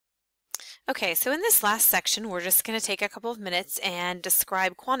Okay, so in this last section, we're just going to take a couple of minutes and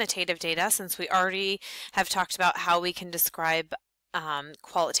describe quantitative data since we already have talked about how we can describe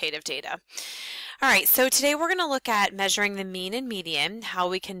qualitative data. All right, so today we're going to look at measuring the mean and median, how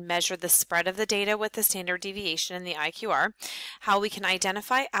we can measure the spread of the data with the standard deviation and the IQR, how we can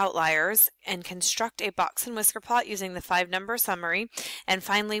identify outliers and construct a box and whisker plot using the 5-number summary, and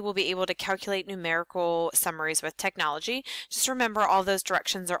finally we'll be able to calculate numerical summaries with technology. Just remember all those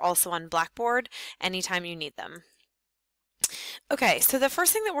directions are also on Blackboard anytime you need them. Okay, so the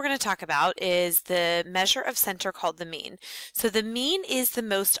first thing that we're going to talk about is the measure of center called the mean. So the mean is the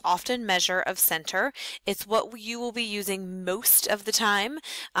most often measure of center. It's what you will be using most of the time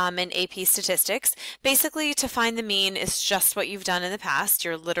in AP statistics. Basically, to find the mean is just what you've done in the past.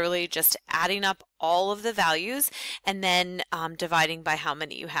 You're literally just adding up all of the values and then dividing by how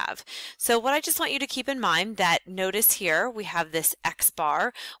many you have. So what I just want you to keep in mind that notice here we have this X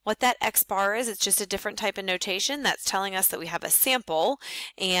bar. What that X bar is, it's just a different type of notation that's telling us that we have a sample,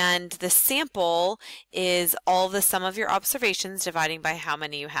 and the sample is all the sum of your observations dividing by how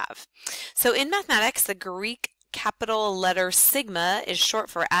many you have. So in mathematics, the Greek capital letter sigma is short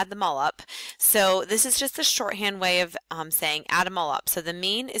for add them all up. So this is just a shorthand way of saying add them all up. So the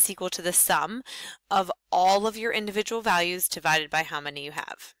mean is equal to the sum of all of your individual values divided by how many you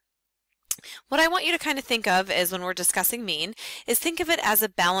have. What I want you to kind of think of is when we're discussing mean is think of it as a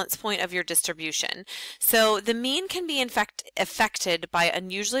balance point of your distribution. So the mean can be affected by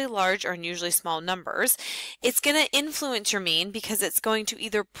unusually large or unusually small numbers. It's going to influence your mean because it's going to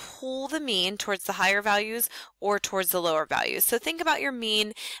either pull the mean towards the higher values or towards the lower values. So think about your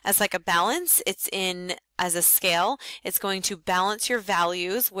mean as like a balance. It's in as a scale. It's going to balance your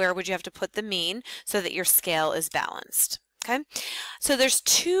values. Where would you have to put the mean so that your scale is balanced? Okay, so there's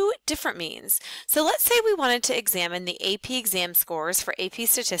two different means. So let's say we wanted to examine the AP exam scores for AP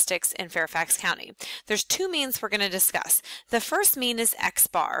statistics in Fairfax County. There's two means we're going to discuss. The first mean is X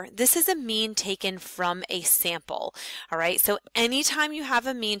bar. This is a mean taken from a sample. All right, so anytime you have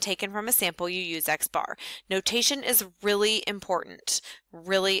a mean taken from a sample, you use X bar. Notation is really important.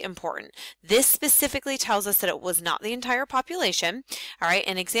 Really important. This specifically tells us that it was not the entire population. All right,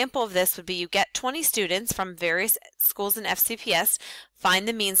 an example of this would be you get 20 students from various schools in FCPS, find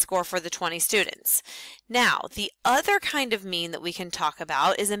the mean score for the 20 students. Now, the other kind of mean that we can talk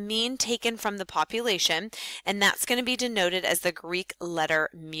about is a mean taken from the population, and that's going to be denoted as the Greek letter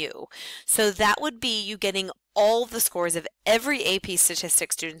mu. So that would be you getting all the scores of every AP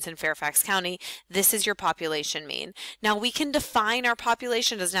statistics students in Fairfax County. This is your population mean. Now we can define our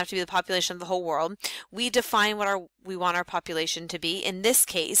population. It doesn't have to be the population of the whole world. We define what we want our population to be. In this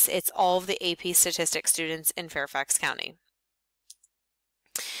case, it's all of the AP statistics students in Fairfax County.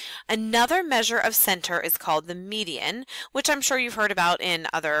 Another measure of center is called the median, which I'm sure you've heard about in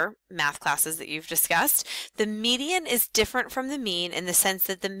other math classes that you've discussed. The median is different from the mean in the sense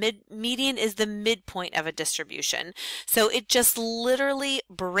that the median is the midpoint of a distribution. So it just literally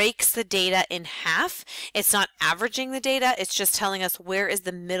breaks the data in half. It's not averaging the data, it's just telling us where is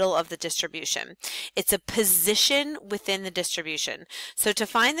the middle of the distribution. It's a position within the distribution. So to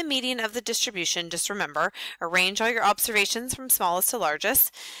find the median of the distribution, just remember, arrange all your observations from smallest to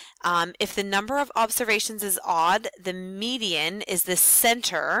largest. If the number of observations is odd, the median is the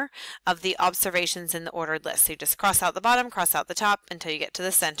center of the observations in the ordered list. So you just cross out the bottom, cross out the top until you get to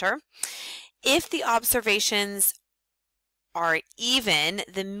the center. If the observations are even,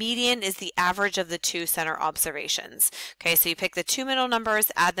 the median is the average of the two center observations. Okay, so you pick the two middle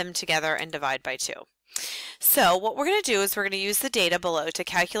numbers, add them together, and divide by 2. So what we're going to do is we're going to use the data below to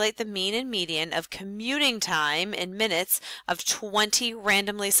calculate the mean and median of commuting time in minutes of 20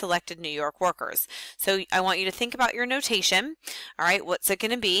 randomly selected New York workers. So I want you to think about your notation. All right, what's it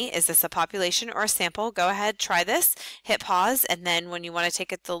going to be? Is this a population or a sample? Go ahead, try this, hit pause, and then when you want to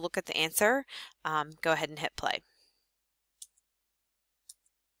take a look at the answer, go ahead and hit play.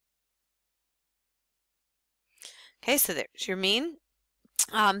 Okay, so there's your mean.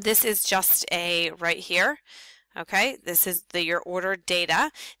 This is just a right here. Okay, this is your ordered data.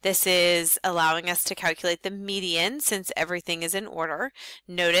 This is allowing us to calculate the median since everything is in order.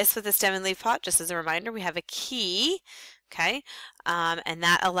 Notice with the stem and leaf plot, just as a reminder, we have a key, okay, and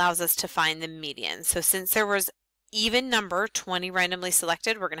that allows us to find the median. So since there was even number, 20 randomly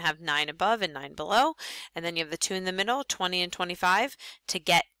selected, we're going to have 9 above and 9 below, and then you have the 2 in the middle, 20 and 25. To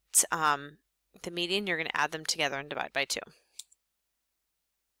get the median, you're going to add them together and divide by 2.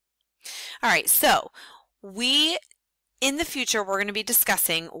 All right, so we in the future, we're going to be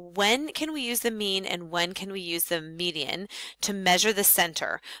discussing when can we use the mean and when can we use the median to measure the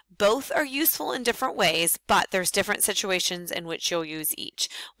center. Both are useful in different ways, but there's different situations in which you'll use each.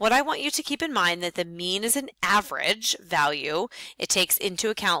 What I want you to keep in mind that the mean is an average value. It takes into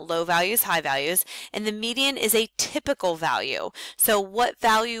account low values, high values, and the median is a typical value. So what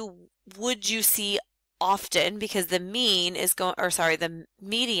value would you see often, because the median is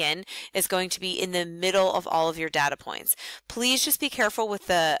going to be in the middle of all of your data points. Please just be careful with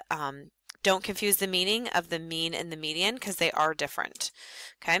the don't confuse the meaning of the mean and the median, because they are different.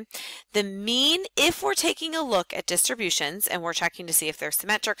 Okay, the mean, if we're taking a look at distributions and we're checking to see if they're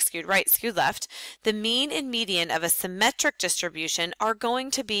symmetric, skewed right, skewed left, the mean and median of a symmetric distribution are going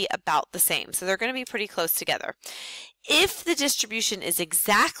to be about the same. So they're going to be pretty close together. If the distribution is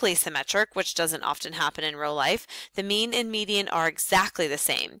exactly symmetric, which doesn't often happen in real life, the mean and median are exactly the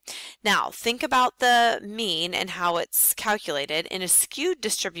same. Now, think about the mean and how it's calculated. In a skewed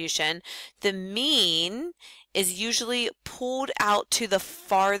distribution, the mean is usually pulled out to the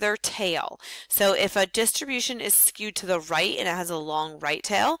farther tail. So if a distribution is skewed to the right and it has a long right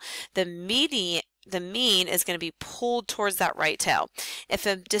tail, the mean is going to be pulled towards that right tail. If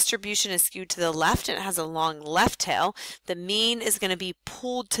a distribution is skewed to the left and it has a long left tail, the mean is going to be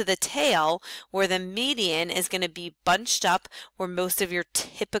pulled to the tail, where the median is going to be bunched up where most of your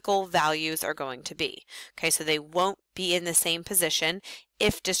typical values are going to be. Okay, so they won't be in the same position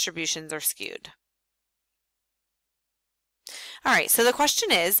if distributions are skewed. All right, so the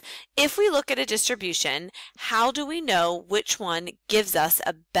question is, if we look at a distribution, how do we know which one gives us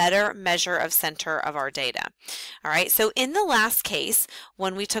a better measure of center of our data? All right, so in the last case,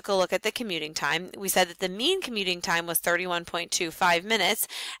 when we took a look at the commuting time, we said that the mean commuting time was 31.25 minutes,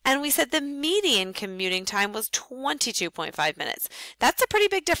 and we said the median commuting time was 22.5 minutes. That's a pretty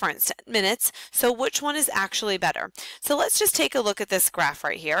big difference, minutes, so which one is actually better? So let's just take a look at this graph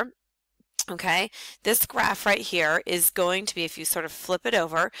right here. Okay, this graph right here is going to be, if you sort of flip it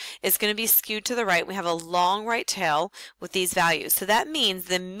over, is going to be skewed to the right. We have a long right tail with these values. So that means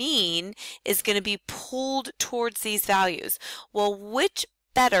the mean is going to be pulled towards these values. Well, which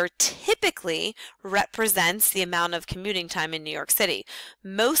better typically represents the amount of commuting time in New York City?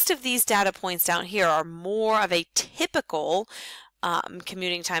 Most of these data points down here are more of a typical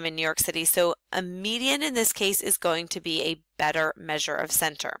commuting time in New York City. So a median in this case is going to be a better measure of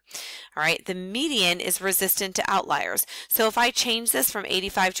center. All right, the median is resistant to outliers. So if I change this from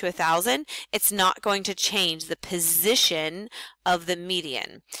 85 to 1,000, it's not going to change the position of the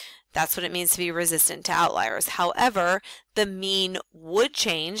median. That's what it means to be resistant to outliers. However, the mean would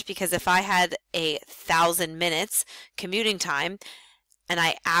change, because if I had 1,000 minutes commuting time, and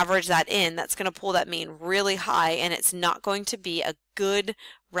I average that in, that's going to pull that mean really high, and it's not going to be a good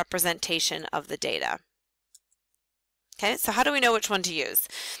representation of the data. Okay, so how do we know which one to use?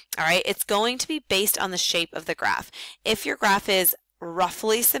 All right, it's going to be based on the shape of the graph. If your graph is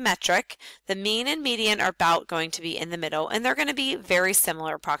roughly symmetric, the mean and median are about going to be in the middle, and they're going to be very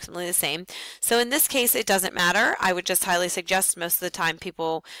similar, approximately the same. So in this case, it doesn't matter. I would just highly suggest most of the time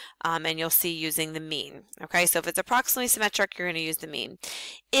people, and you'll see, using the mean. Okay, so if it's approximately symmetric, you're going to use the mean.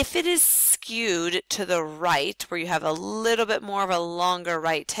 If it is skewed to the right, where you have a little bit more of a longer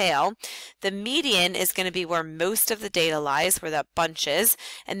right tail, the median is going to be where most of the data lies, where that bunch is,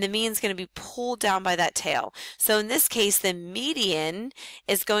 and the mean is going to be pulled down by that tail. So in this case, the median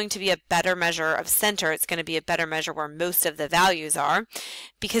is going to be a better measure of center. It's going to be a better measure where most of the values are,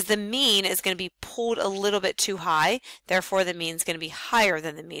 because the mean is going to be pulled a little bit too high. Therefore, the mean is going to be higher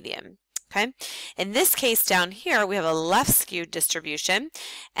than the median. Okay, in this case down here, we have a left skewed distribution,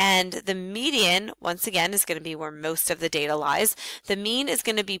 and the median, once again, is going to be where most of the data lies. The mean is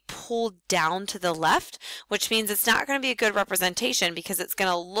going to be pulled down to the left, which means it's not going to be a good representation, because it's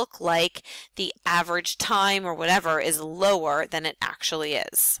going to look like the average time or whatever is lower than it actually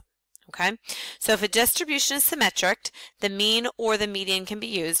is. Okay, so if a distribution is symmetric, the mean or the median can be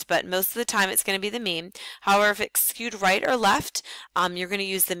used, but most of the time it's going to be the mean. However, if it's skewed right or left, you're going to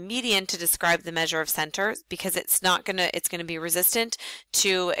use the median to describe the measure of center, because it's going to be resistant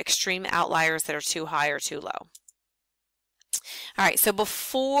to extreme outliers that are too high or too low. All right, so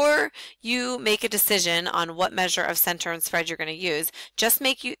before you make a decision on what measure of center and spread you're going to use, just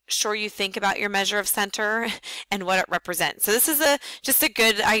make sure you think about your measure of center and what it represents. So this is just a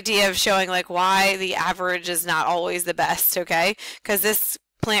good idea of showing like why the average is not always the best, okay? Because this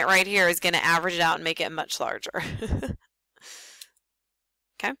plant right here is going to average it out and make it much larger.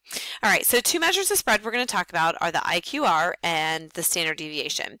 Okay. All right, so two measures of spread we're going to talk about are the IQR and the standard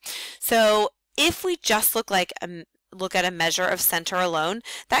deviation. So if we just look like look at a measure of center alone,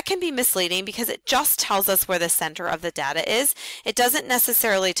 that can be misleading because it just tells us where the center of the data is. It doesn't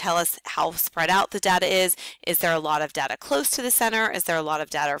necessarily tell us how spread out the data is. Is there a lot of data close to the center? Is there a lot of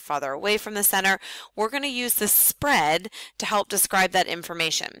data farther away from the center? We're going to use the spread to help describe that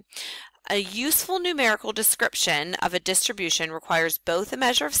information. A useful numerical description of a distribution requires both a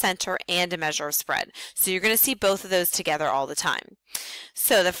measure of center and a measure of spread. So you're going to see both of those together all the time.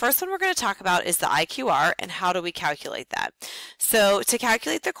 So the first one we're going to talk about is the IQR, and how do we calculate that? So to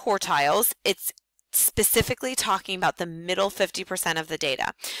calculate the quartiles, it's specifically talking about the middle 50% of the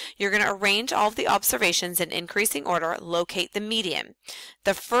data. You're going to arrange all of the observations in increasing order, locate the median.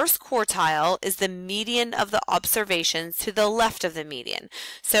 The first quartile is the median of the observations to the left of the median.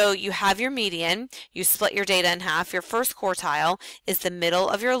 So you have your median, you split your data in half, your first quartile is the middle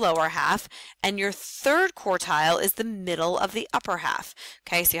of your lower half, and your third quartile is the middle of the upper half.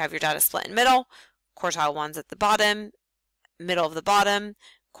 Okay, so you have your data split in middle, quartile 1's at the bottom, middle of the bottom,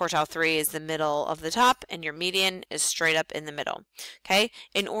 quartile 3 is the middle of the top, and your median is straight up in the middle. Okay,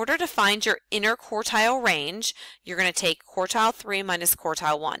 in order to find your inner quartile range, you're going to take quartile 3 minus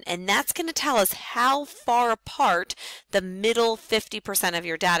quartile 1, and that's going to tell us how far apart the middle 50% of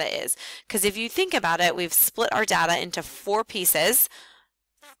your data is. Because if you think about it, we've split our data into 4 pieces.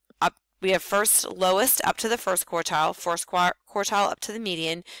 We have first lowest up to the first quartile up to the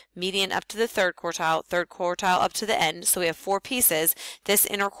median, median up to the third quartile up to the end. So we have 4 pieces. This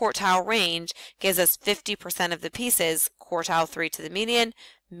inner quartile range gives us 50% of the pieces, quartile 3 to the median,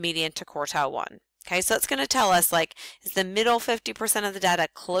 median to quartile 1. Okay, so it's going to tell us, like, is the middle 50% of the data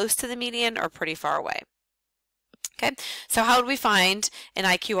close to the median or pretty far away? Okay, so how would we find an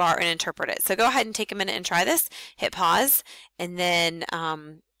IQR and interpret it? So go ahead and take a minute and try this. Hit pause, and then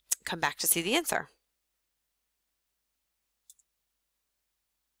come back to see the answer.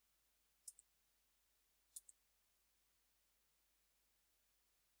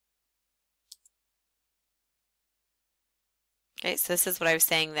 Okay, so this is what I was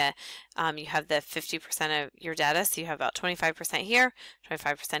saying, that you have the 50% of your data, so you have about 25% here,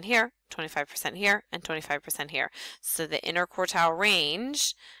 25% here, 25% here, and 25% here. So the inner quartile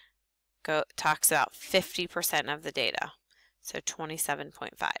range talks about 50% of the data. So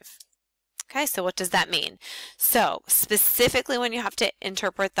 27.5. Okay, so what does that mean? So specifically when you have to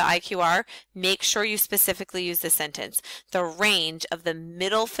interpret the IQR, make sure you specifically use the sentence. The range of the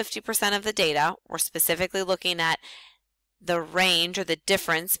middle 50% of the data, we're specifically looking at the range or the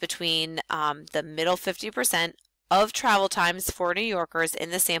difference between the middle 50% of travel times for New Yorkers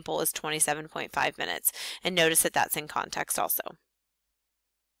in the sample is 27.5 minutes. And notice that that's in context also.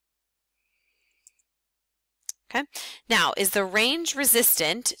 Okay, now is the range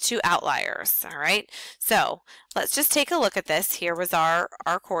resistant to outliers? All right, so let's just take a look at this. Here was our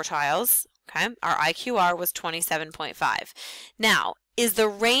quartiles. Okay, our IQR was 27.5. Now, is the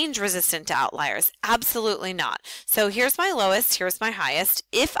range resistant to outliers? Absolutely not. So here's my lowest, here's my highest.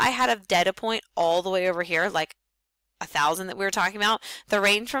 If I had a data point all the way over here, like 1,000 that we were talking about, the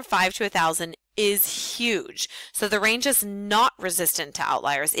range from 5 to 1,000 is huge. So the range is not resistant to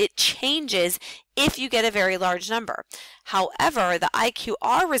outliers. It changes if you get a very large number. However, the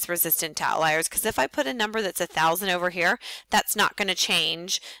IQR is resistant to outliers because if I put a number that's 1,000 over here, that's not going to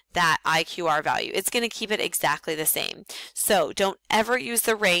change that IQR value. It's going to keep it exactly the same. So don't ever use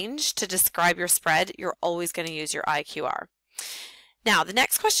the range to describe your spread. You're always going to use your IQR. Now, the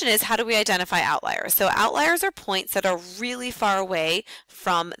next question is, how do we identify outliers? So outliers are points that are really far away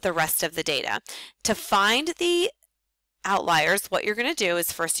from the rest of the data. To find the outliers, what you're going to do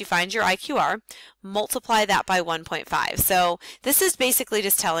is first you find your IQR, multiply that by 1.5. So this is basically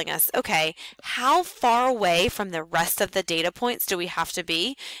just telling us, okay, how far away from the rest of the data points do we have to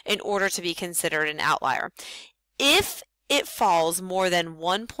be in order to be considered an outlier? If it falls more than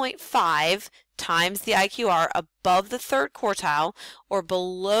 1.5 times the IQR above the third quartile or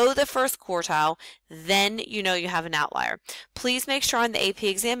below the first quartile, then you know you have an outlier. Please make sure on the AP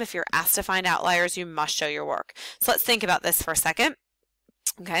exam, if you're asked to find outliers, you must show your work. So let's think about this for a second.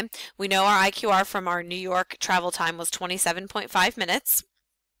 Okay, we know our IQR from our New York travel time was 27.5 minutes.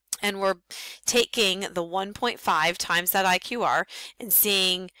 And we're taking the 1.5 times that IQR and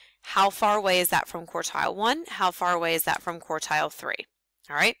seeing how far away is that from quartile 1, how far away is that from quartile 3.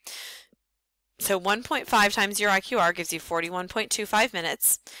 All right. So 1.5 times your IQR gives you 41.25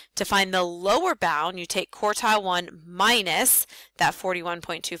 minutes. To find the lower bound, you take quartile 1 minus that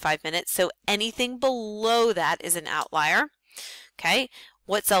 41.25 minutes. So anything below that is an outlier. Okay.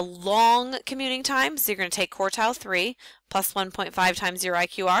 What's a long commuting time? So you're going to take quartile 3 plus 1.5 times your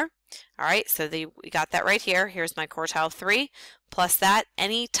IQR. All right, so we got that right here. Here's my quartile 3 plus that.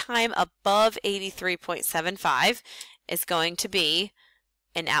 Any time above 83.75 is going to be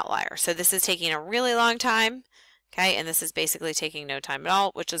an outlier. So this is taking a really long time, okay, and this is basically taking no time at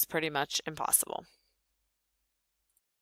all, which is pretty much impossible.